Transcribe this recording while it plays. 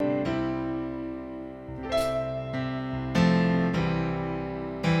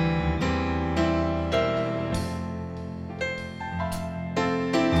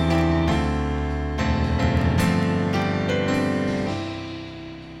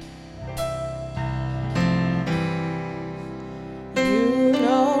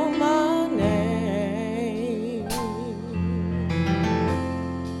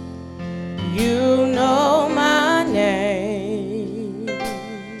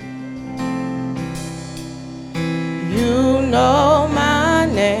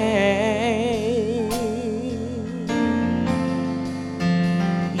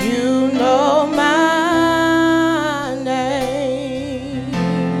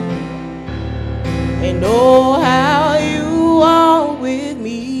And oh, how you walk with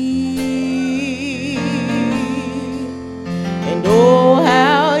me. And oh,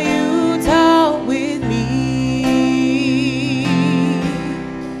 how you talk with me.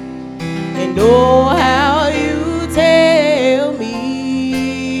 And oh, how you tell me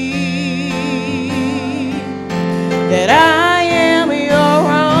that I am your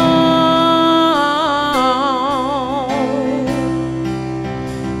own.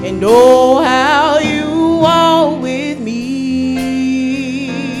 And oh, how you walk with me.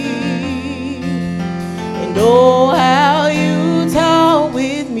 And oh, how you talk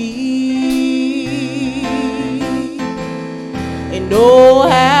with me. And oh,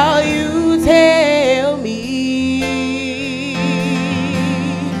 how you tell me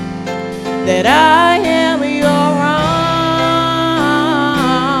that I am your own.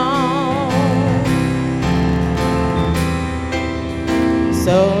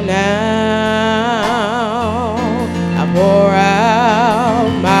 So now I pour out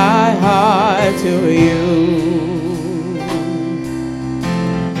my heart to you.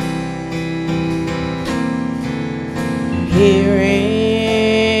 Here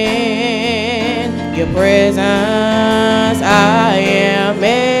in your presence I am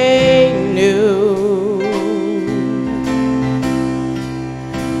made new.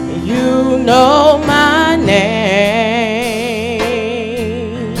 You know my name.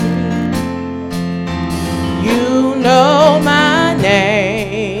 You know my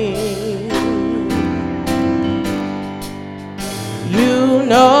name. You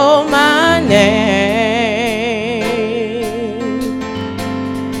know my name.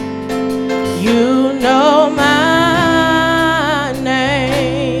 You know my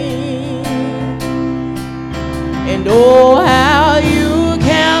name. And oh, how you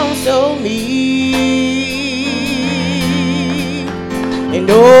counsel me. And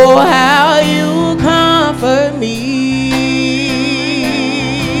oh, how you comfort me.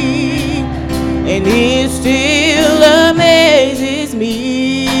 And it still amazes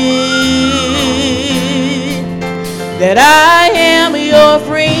me that I am your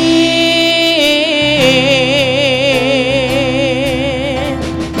friend.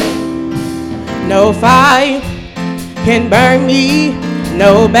 No fire can burn me,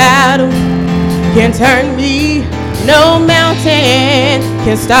 no battle can turn me, no mountain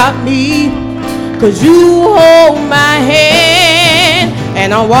can stop me, 'cause you hold my hand,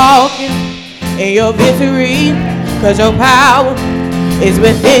 and I'm walking in your victory, 'cause your power is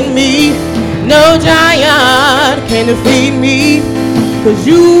within me. No giant can defeat me, 'cause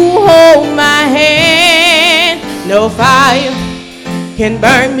you hold my hand. No fire can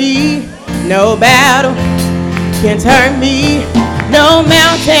burn me, no battle can turn me, no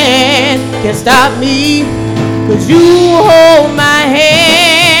mountain can stop me, 'cause you hold my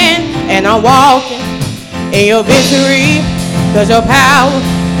hand, and I'm walking in your victory, 'cause your power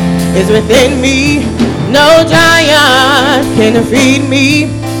is within me. No giant can defeat me,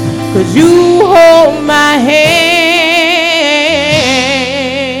 'cause you hold my hand.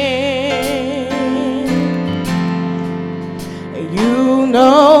 You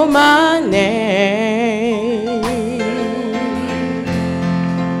know my name.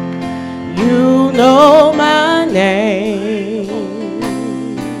 You know my name.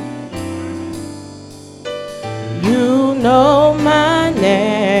 You know my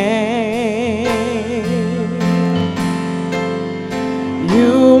name.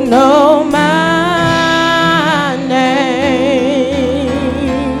 You know my name.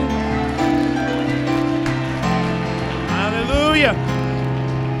 Hallelujah.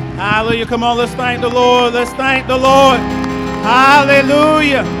 Hallelujah. Come on, let's thank the Lord. Let's thank the Lord.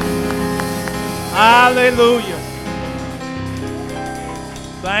 Hallelujah. Hallelujah.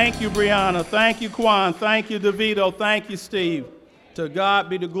 Thank you, Brianna. Thank you, Quan. Thank you, DeVito. Thank you, Steve. To God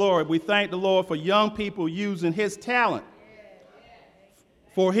be the glory. We thank the Lord for young people using his talent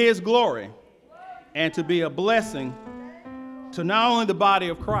for his glory and to be a blessing to not only the body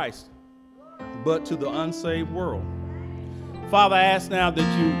of Christ, but to the unsaved world. Father, I ask now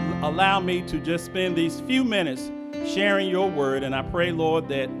that you allow me to just spend these few minutes sharing your word, and I pray, Lord,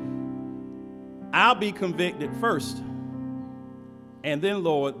 that I'll be convicted first, and then,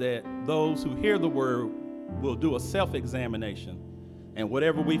 Lord, that those who hear the word will do a self-examination, and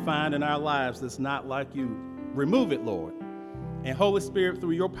whatever we find in our lives that's not like you, remove it, Lord. And Holy Spirit,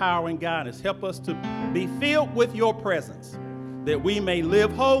 through your power and guidance, help us to be filled with your presence, that we may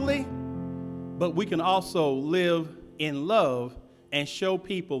live holy, but we can also live in love and show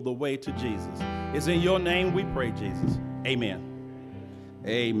people the way to Jesus. It's in your name we pray, Jesus. Amen.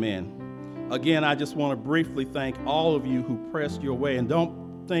 Amen. Again, I just want to briefly thank all of you who pressed your way. And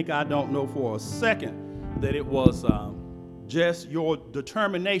don't think I don't know for a second that it was just your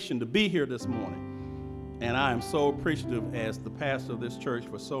determination to be here this morning. And I am so appreciative as the pastor of this church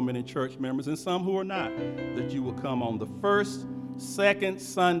for so many church members and some who are not, that you will come on the first, second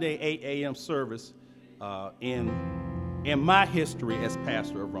Sunday 8 a.m. service in my history as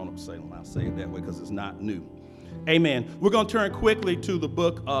pastor of Roanoke Salem. I'll say it that way because it's not new. Amen. We're going to turn quickly to the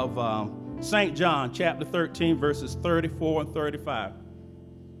book of St. John, chapter 13, verses 34 and 35.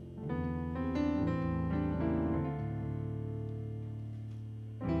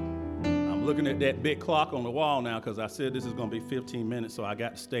 I'm looking at that big clock on the wall now because I said this is going to be 15 minutes, so I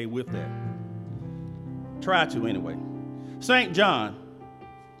got to stay with that. Try to anyway. St. John,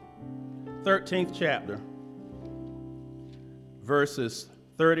 13th chapter, verses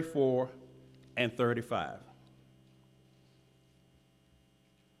 34 and 35.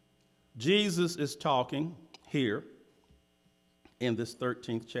 Jesus is talking here in this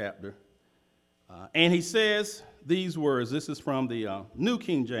 13th chapter, and he says these words. This is from the New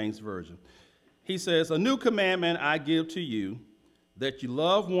King James Version. He says, "A new commandment I give to you, that you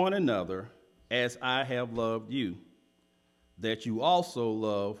love one another as I have loved you, that you also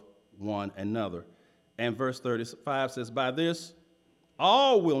love one another." And verse 35 says, "By this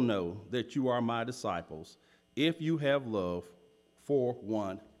all will know that you are my disciples, if you have love for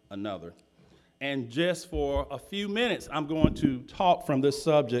one another." And just for a few minutes, I'm going to talk from this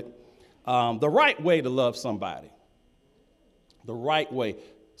subject, the right way to love somebody. The right way.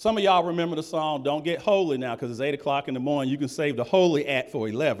 Some of y'all remember the song, "Don't Get Holy Now," because it's 8 o'clock in the morning. You can save the holy act for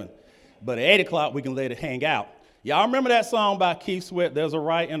 11. But at 8 o'clock, we can let it hang out. Y'all remember that song by Keith Sweat, "There's a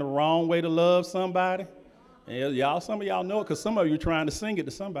Right and a Wrong Way to Love Somebody"? And some of y'all know it because some of you are trying to sing it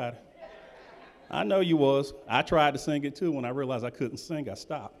to somebody. I know you was. I tried to sing it too. When I realized I couldn't sing, I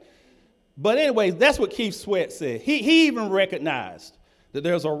stopped. But anyways, that's what Keith Sweat said. He even recognized that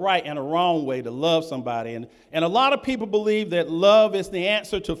there's a right and a wrong way to love somebody. And a lot of people believe that love is the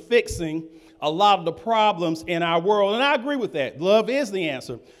answer to fixing a lot of the problems in our world. And I agree with that. Love is the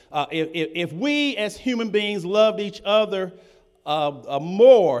answer. If we as human beings loved each other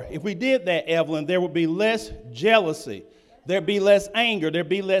more, if we did that, Evelyn, there would be less jealousy. There'd be less anger. There'd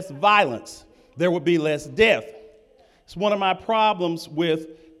be less violence. There would be less death. It's one of my problems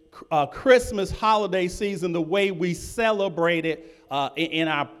with Christmas holiday season, the way we celebrate it in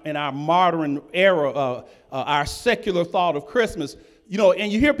our modern era, our secular thought of Christmas. You know,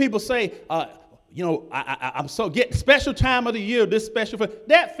 and you hear people say, I'm so get special time of the year, this special.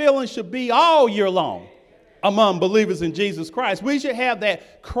 That feeling should be all year long among believers in Jesus Christ. We should have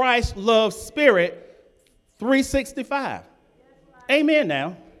that Christ love spirit 365. Amen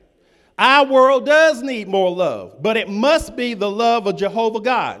now. Our world does need more love, but it must be the love of Jehovah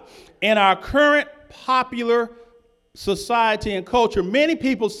God. In our current popular society and culture, many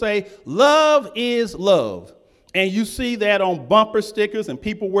people say love is love. And you see that on bumper stickers, and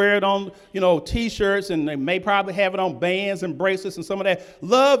people wear it on, T-shirts, and they may probably have it on bands and bracelets and some of that.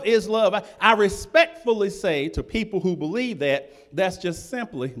 Love is love. I respectfully say to people who believe that, that's just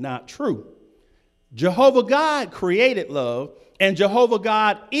simply not true. Jehovah God created love, and Jehovah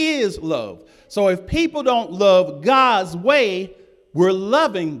God is love. So if people don't love God's way, we're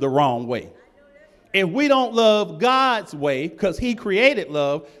loving the wrong way. If we don't love God's way, because he created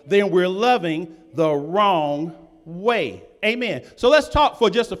love, then we're loving the wrong way. Amen. So let's talk for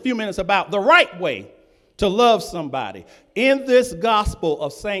just a few minutes about the right way to love somebody. In this gospel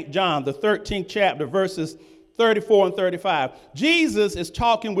of St. John, the 13th chapter, verses 34 and 35, Jesus is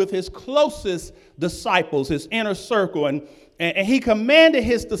talking with his closest disciples, his inner circle, and he commanded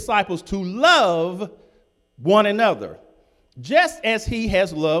his disciples to love one another, just as he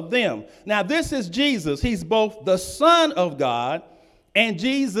has loved them. Now, this is Jesus. He's both the Son of God and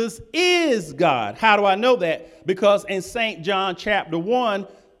Jesus is God. How do I know that? Because in St. John chapter 1,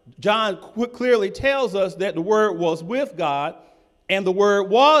 John clearly tells us that the Word was with God and the Word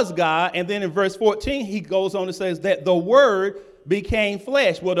was God. And then in verse 14, he goes on and says that the Word became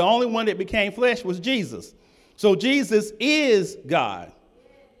flesh. Well, the only one that became flesh was Jesus. So Jesus is God.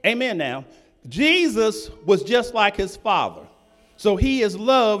 Amen now. Jesus was just like his Father. So he is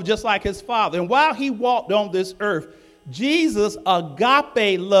loved just like his Father. And while he walked on this earth, Jesus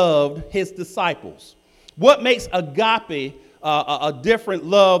agape loved his disciples. What makes agape a different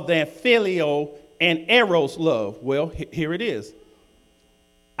love than filial and eros love? Well, here it is.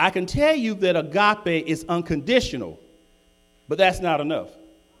 I can tell you that agape is unconditional, but that's not enough.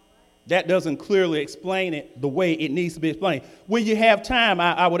 That doesn't clearly explain it the way it needs to be explained. When you have time,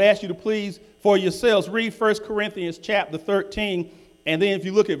 I would ask you to please, for yourselves, read 1 Corinthians chapter 13. And then if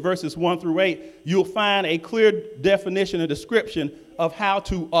you look at verses 1 through 8, you'll find a clear definition and description of how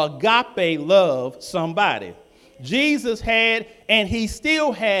to agape love somebody. Jesus had, and he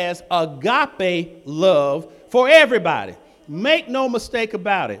still has, agape love for everybody. Make no mistake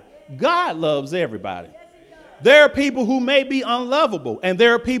about it. God loves everybody. There are people who may be unlovable, and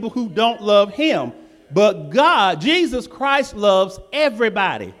there are people who don't love him. But God, Jesus Christ, loves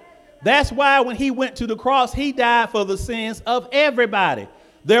everybody. That's why when he went to the cross, he died for the sins of everybody.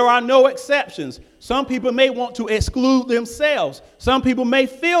 There are no exceptions. Some people may want to exclude themselves. Some people may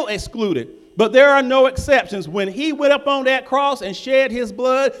feel excluded. But there are no exceptions. When he went up on that cross and shed his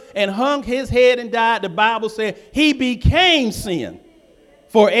blood and hung his head and died, the Bible said he became sin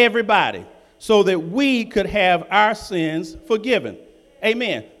for everybody so that we could have our sins forgiven.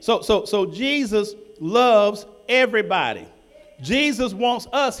 Amen. So Jesus loves everybody. Jesus wants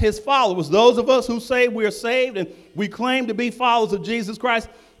us, his followers, those of us who say we're saved and we claim to be followers of Jesus Christ.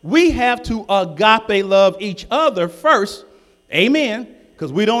 We have to agape love each other first. Amen.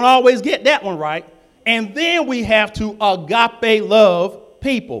 Because we don't always get that one right. And then we have to agape love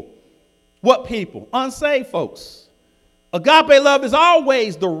people. What people? Unsaved folks. Agape love is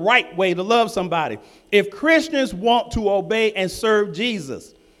always the right way to love somebody. If Christians want to obey and serve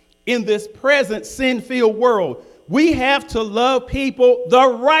Jesus in this present sin-filled world, we have to love people the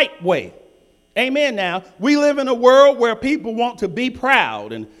right way. Amen. Now, we live in a world where people want to be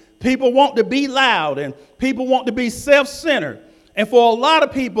proud and people want to be loud and people want to be self-centered. And for a lot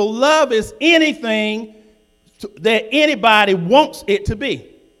of people, love is anything that anybody wants it to be.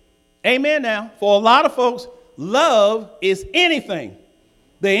 Amen. Now, for a lot of folks, love is anything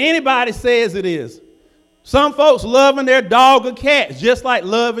that anybody says it is. Some folks loving their dog or cat just like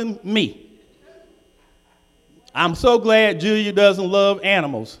loving me. I'm so glad Julia doesn't love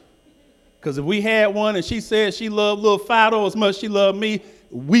animals. Because if we had one and she said she loved little Fido as much as she loved me,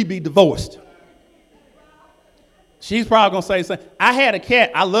 we'd be divorced. She's probably going to say something. I had a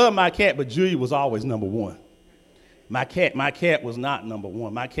cat. I love my cat, but Julia was always number one. My cat was not number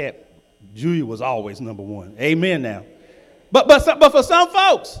one. Julia was always number one. Amen now. But for some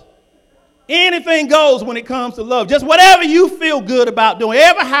folks, anything goes when it comes to love. Just whatever you feel good about doing,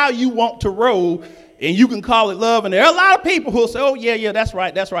 ever how you want to roll, and you can call it love. And there are a lot of people who will say, oh, yeah, that's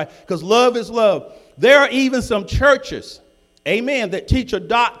right. Because love is love. There are even some churches, amen, that teach a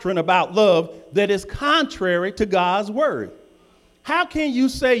doctrine about love that is contrary to God's word. How can you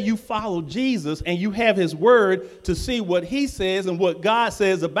say you follow Jesus and you have his word to see what he says and what God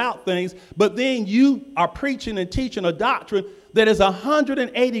says about things, but then you are preaching and teaching a doctrine that is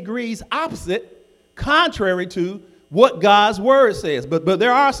 180 degrees opposite, contrary to what God's word says? But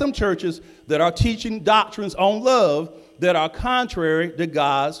there are some churches that are teaching doctrines on love that are contrary to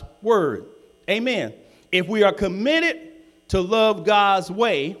God's word. Amen. If we are committed to love God's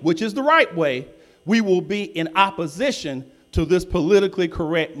way, which is the right way, we will be in opposition to this politically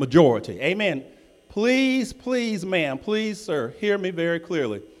correct majority. Amen. Please, ma'am, please, sir, hear me very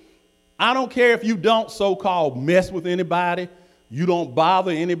clearly. I don't care if you don't so-called mess with anybody, you don't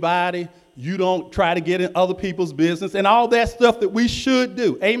bother anybody, you don't try to get in other people's business and all that stuff that we should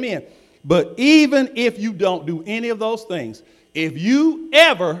do. Amen. But even if you don't do any of those things, if you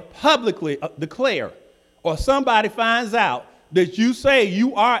ever publicly declare or somebody finds out that you say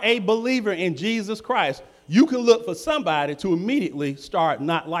you are a believer in Jesus Christ, you can look for somebody to immediately start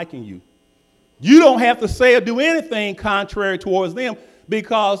not liking you. You don't have to say or do anything contrary towards them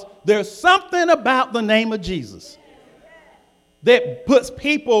because there's something about the name of Jesus that puts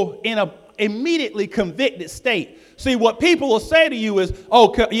people in a immediately convicted state. See, what people will say to you is,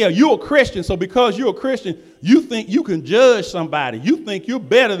 oh, yeah, you're a Christian, so because you're a Christian, you think you can judge somebody. You think you're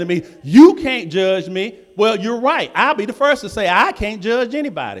better than me. You can't judge me. Well, you're right. I'll be the first to say I can't judge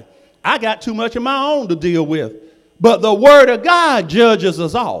anybody. I got too much of my own to deal with. But the word of God judges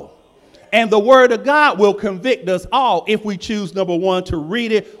us all. And the word of God will convict us all if we choose, number one, to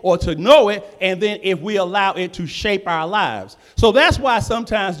read it or to know it, and then if we allow it to shape our lives. So that's why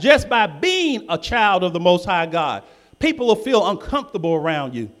sometimes just by being a child of the Most High God, people will feel uncomfortable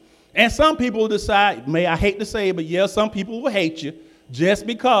around you. And some people will decide, I hate to say it, but yeah, some people will hate you just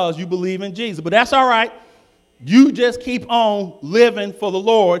because you believe in Jesus. But that's all right. You just keep on living for the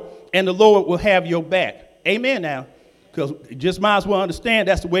Lord, and the Lord will have your back. Amen now. Because you just might as well understand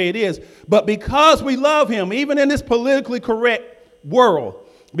that's the way it is. But because we love him, even in this politically correct world,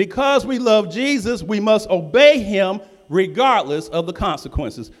 because we love Jesus, we must obey him regardless of the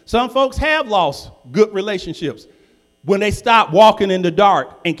consequences. Some folks have lost good relationships when they stopped walking in the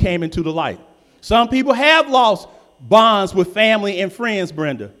dark and came into the light. Some people have lost bonds with family and friends,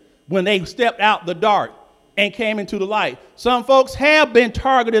 Brenda, when they stepped out the dark and came into the light. Some folks have been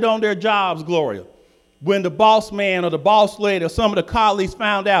targeted on their jobs, Gloria, when the boss man or the boss lady or some of the colleagues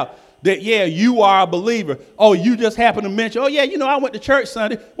found out that, yeah, you are a believer. Oh, you just happen to mention, oh, yeah, I went to church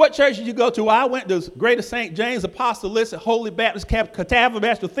Sunday. What church did you go to? Well, I went to Greater St. James Apostolic Holy Baptist Catawba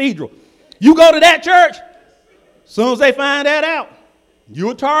Cathedral. You go to that church? As soon as they find that out,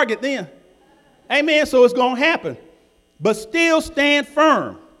 you're a target then. Amen. So it's going to happen. But still stand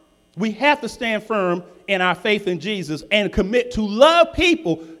firm. We have to stand firm in our faith in Jesus and commit to love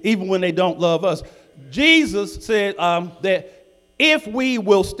people even when they don't love us. Jesus said that if we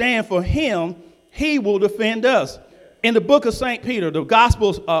will stand for him, he will defend us. In the book of St. Peter, the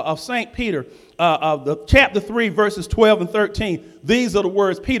Gospel of St. Peter, the chapter 3, verses 12 and 13, these are the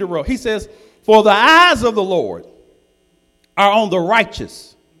words Peter wrote. He says, for the eyes of the Lord are on the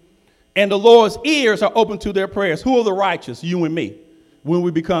righteous, and the Lord's ears are open to their prayers. Who are the righteous? You and me, when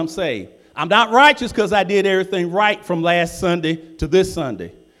we become saved. I'm not righteous because I did everything right from last Sunday to this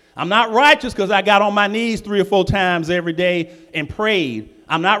Sunday. I'm not righteous because I got on my knees 3 or 4 times every day and prayed.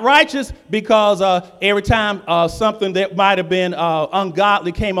 I'm not righteous because every time something that might have been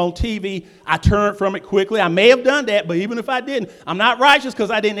ungodly came on TV, I turned from it quickly. I may have done that, but even if I didn't, I'm not righteous because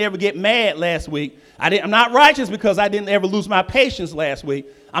I didn't ever get mad last week. I'm not righteous because I didn't ever lose my patience last week.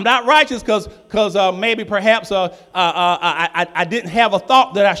 I'm not righteous because maybe perhaps I didn't have a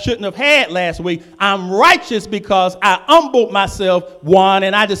thought that I shouldn't have had last week. I'm righteous because I humbled myself,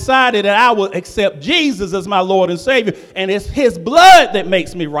 and I decided that I would accept Jesus as my Lord and Savior, and it's his blood that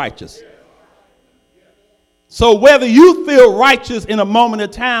makes me righteous. So whether you feel righteous in a moment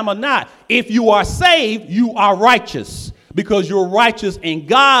of time or not, if you are saved, you are righteous. Because you're righteous in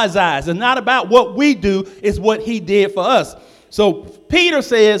God's eyes. It's not about what we do, it's what he did for us. So Peter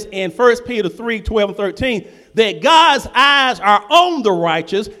says in 1 Peter 3, 12 and 13, that God's eyes are on the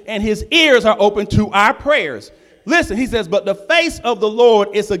righteous and his ears are open to our prayers. Listen, he says, but the face of the Lord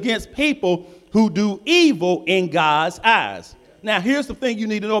is against people who do evil in God's eyes. Now, here's the thing you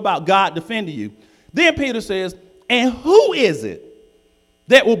need to know about God defending you. Then Peter says, and who is it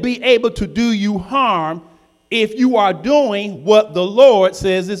that will be able to do you harm if you are doing what the Lord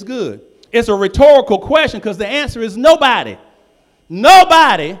says is good? It's a rhetorical question because the answer is nobody.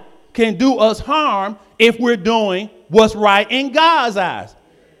 Nobody can do us harm if we're doing what's right in God's eyes.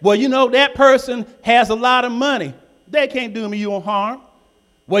 Well, that person has a lot of money. They can't do me you harm.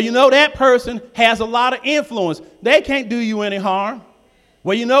 Well, that person has a lot of influence. They can't do you any harm.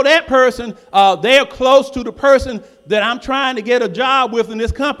 Well, that person, they're close to the person that I'm trying to get a job with in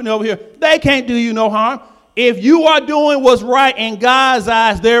this company over here. They can't do you no harm. If you are doing what's right in God's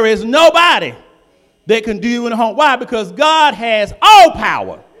eyes, there is nobody that can do you any harm. Why? Because God has all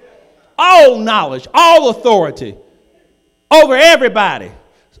power, all knowledge, all authority over everybody.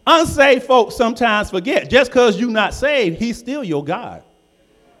 Unsaved folks sometimes forget. Just because you're not saved, he's still your God.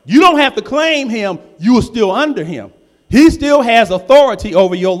 You don't have to claim him. You are still under him. He still has authority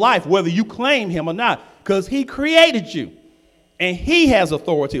over your life, whether you claim him or not, because he created you, and he has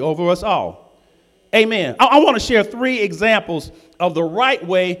authority over us all. Amen. I want to share 3 examples of the right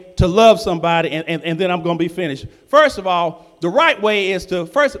way to love somebody, and then I'm going to be finished. First of all, the right way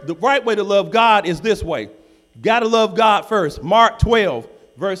to love God is this way. You got to love God first. Mark 12,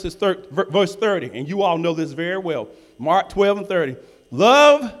 verse 30, and you all know this very well. Mark 12 and 30.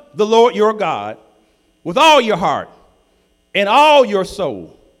 Love the Lord your God with all your heart and all your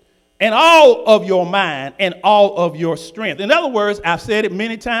soul and all of your mind and all of your strength. In other words, I've said it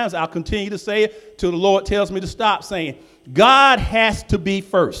many times. I'll continue to say it till the Lord tells me to stop saying, God has to be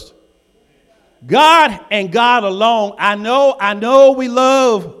first. God and God alone. I know we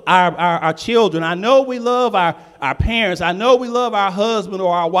love our children. I know we love our parents. I know we love our husband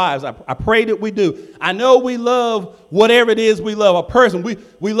or our wives. I pray that we do. I know we love whatever it is we love, a person.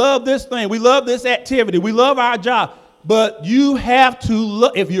 We love this thing. We love this activity. We love our job. But you have to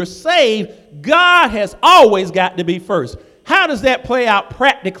look, if you're saved, God has always got to be first. How does that play out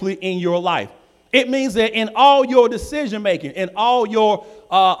practically in your life? It means that in all your decision making, in all your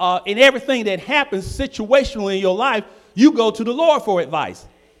in everything that happens situationally in your life, you go to the Lord for advice.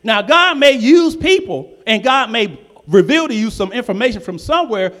 Now, God may use people, and God may reveal to you some information from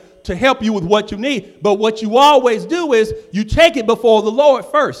somewhere to help you with what you need. But what you always do is you take it before the Lord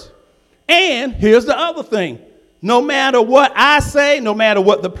first. And here's the other thing. No matter what I say, no matter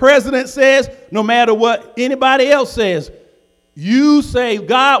what the president says, no matter what anybody else says, you say,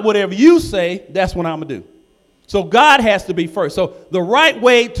 God, whatever you say, that's what I'm going to do. So God has to be first. So the right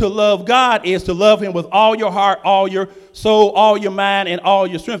way to love God is to love him with all your heart, all your soul, all your mind, and all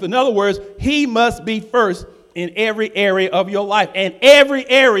your strength. In other words, he must be first in every area of your life. And every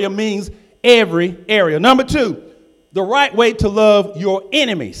area means every area. Number 2, the right way to love your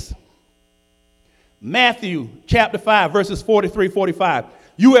enemies. Matthew chapter 5, verses 43, 45.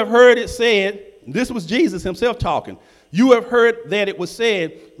 You have heard it said, this was Jesus himself talking. You have heard that it was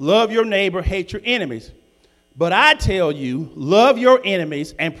said, love your neighbor, hate your enemies. But I tell you, love your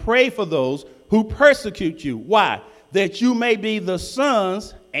enemies and pray for those who persecute you. Why? That you may be the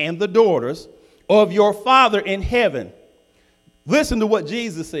sons and the daughters of your Father in heaven. Listen to what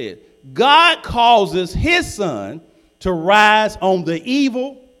Jesus said. God causes his sun to rise on the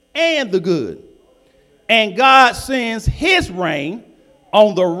evil and the good. And God sends his rain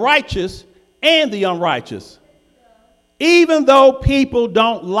on the righteous and the unrighteous. Even though people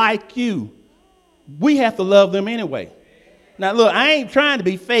don't like you, we have to love them anyway. Now, look, I ain't trying to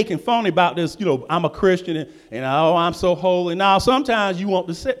be fake and phony about this, I'm a Christian and oh, I'm so holy. Now, sometimes you want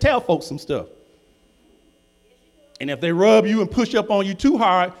to tell folks some stuff. And if they rub you and push up on you too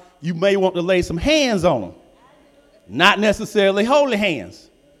hard, you may want to lay some hands on them. Not necessarily holy hands.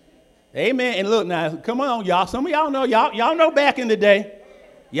 Amen. And look now, come on, y'all. Some of y'all know back in the day.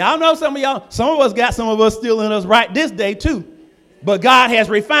 Y'all know some of us got some of us still in us right this day too. But God has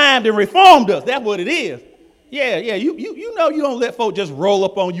refined and reformed us. That's what it is. Yeah. You know you don't let folk just roll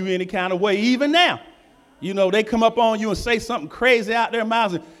up on you any kind of way, even now. They come up on you and say something crazy out their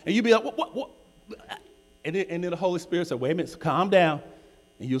mouths, and you be like, what? And then the Holy Spirit said, wait a minute, calm down.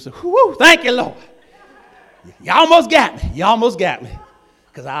 And you'll say, whoo, thank you, Lord. You almost got me.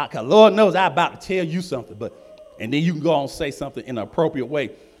 Because Lord knows I'm about to tell you something. And then you can go on and say something in an appropriate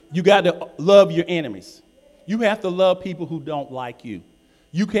way. You got to love your enemies. You have to love people who don't like you.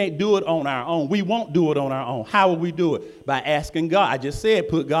 You can't do it on our own. We won't do it on our own. How will we do it? By asking God. I just said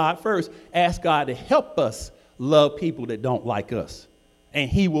put God first. Ask God to help us love people that don't like us. And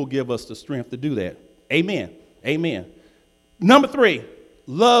he will give us the strength to do that. Amen. Amen. Number 3,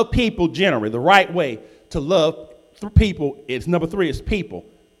 love people generally. The right way to love people is number 3 is people.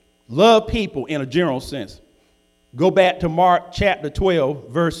 Love people in a general sense. Go back to Mark chapter 12,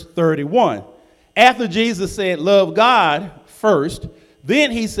 verse 31. After Jesus said, love God first,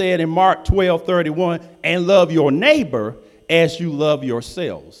 then he said in Mark 12, 31, and love your neighbor as you love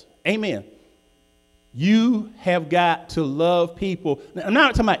yourselves. Amen. You have got to love people. Now, I'm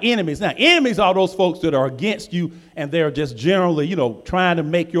not talking about enemies. Now, enemies are those folks that are against you and they're just generally, trying to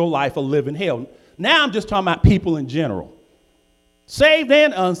make your life a living hell. Now I'm just talking about people in general, saved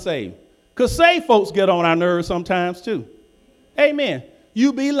and unsaved. Because saved folks get on our nerves sometimes too. Amen.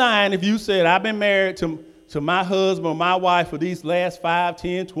 You be lying if you said, I've been married to my husband or my wife for these last 5,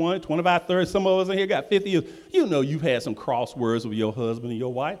 10, 20, 25, 30. Some of us in here got 50 years. You've had some cross words with your husband and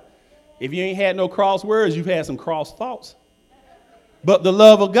your wife. If you ain't had no cross words, you've had some cross thoughts. But the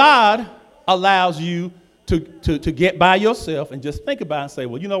love of God allows you to get by yourself and just think about it and say,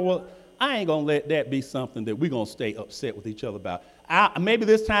 well, you know what? I ain't going to let that be something that we're going to stay upset with each other about. Maybe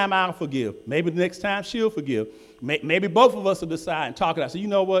this time I'll forgive. Maybe the next time she'll forgive. Maybe both of us will decide and talk it out. So you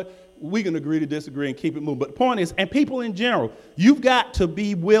know what? We can agree to disagree and keep it moving. But the point is, and people in general, you've got to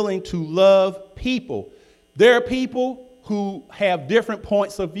be willing to love people. There are people who have different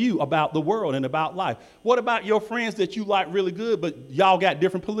points of view about the world and about life. What about your friends that you like really good, but y'all got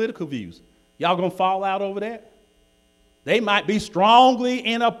different political views? Y'all gonna fall out over that? They might be strongly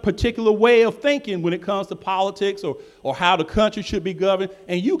in a particular way of thinking when it comes to politics or how the country should be governed,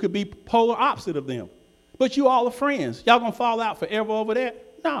 and you could be polar opposite of them. But you all are friends. Y'all gonna fall out forever over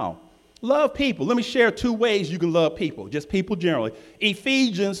that? No. Love people. Let me share 2 ways you can love people, just people generally.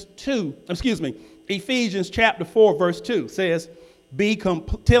 Ephesians chapter 4, verse 2 says,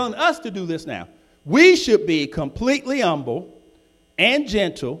 telling us to do this now. We should be completely humble and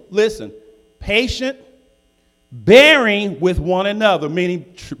gentle, listen, patient, bearing with one another, meaning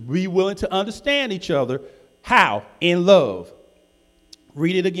be willing to understand each other. How? In love.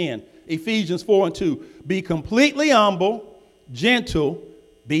 Read it again. Ephesians 4 and 2. Be completely humble, gentle,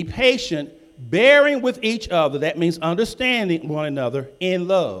 be patient, bearing with each other. That means understanding one another in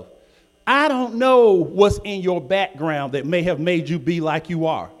love. I don't know what's in your background that may have made you be like you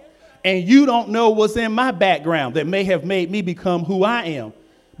are. And you don't know what's in my background that may have made me become who I am.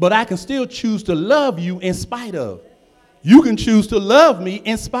 But I can still choose to love you in spite of. You can choose to love me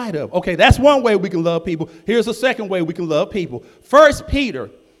in spite of. Okay, that's one way we can love people. Here's a second way we can love people. 1 Peter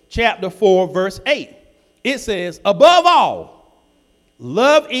chapter 4, verse 8. It says, above all,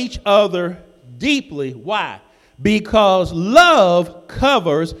 love each other deeply. Why? Because love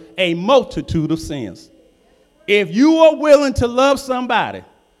covers a multitude of sins. If you are willing to love somebody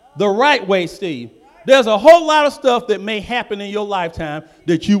the right way, Steve, there's a whole lot of stuff that may happen in your lifetime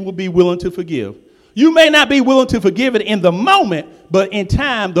that you will be willing to forgive. You may not be willing to forgive it in the moment, but in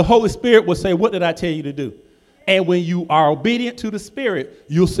time, the Holy Spirit will say, what did I tell you to do? And when you are obedient to the Spirit,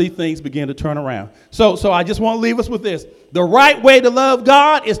 you'll see things begin to turn around. So I just want to leave us with this. The right way to love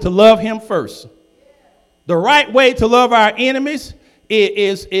God is to love him first. The right way to love our enemies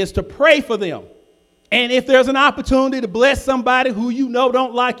is to pray for them. And if there's an opportunity to bless somebody who you know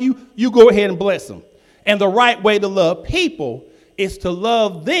don't like you, you go ahead and bless them. And the right way to love people is to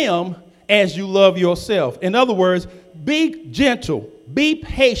love them as you love yourself. In other words, be gentle, be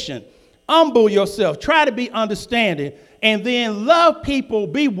patient, humble yourself, try to be understanding, and then love people,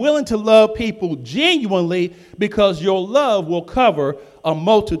 be willing to love people genuinely, because your love will cover a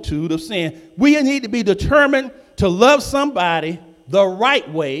multitude of sin. We need to be determined to love somebody the right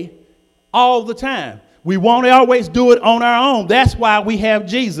way all the time. We won't always do it on our own. That's why we have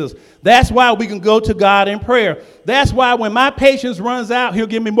Jesus. That's why we can go to God in prayer. That's why when my patience runs out, he'll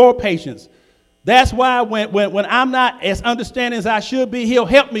give me more patience. That's why when I'm not as understanding as I should be, he'll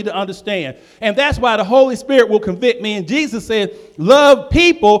help me to understand. And that's why the Holy Spirit will convict me. And Jesus said, love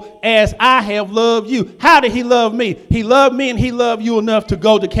people as I have loved you. How did he love me? He loved me and he loved you enough to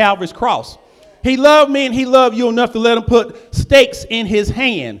go to Calvary's cross. He loved me and he loved you enough to let him put stakes in his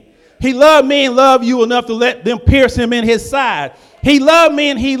hand. He loved me and loved you enough to let them pierce him in his side. He loved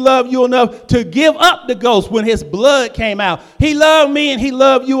me and he loved you enough to give up the ghost when his blood came out. He loved me and he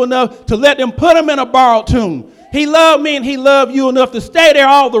loved you enough to let them put him in a borrowed tomb. He loved me and he loved you enough to stay there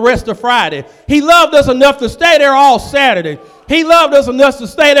all the rest of Friday. He loved us enough to stay there all Saturday. He loved us enough to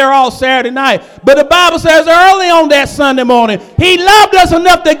stay there all Saturday night. But the Bible says early on that Sunday morning, he loved us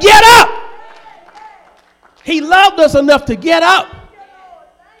enough to get up. He loved us enough to get up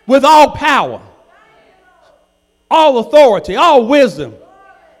with all power, all authority, all wisdom,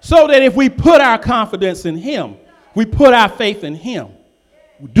 so that if we put our confidence in him, we put our faith in him,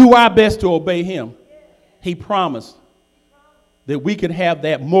 do our best to obey him, he promised that we could have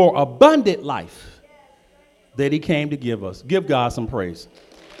that more abundant life that he came to give us. Give God some praise.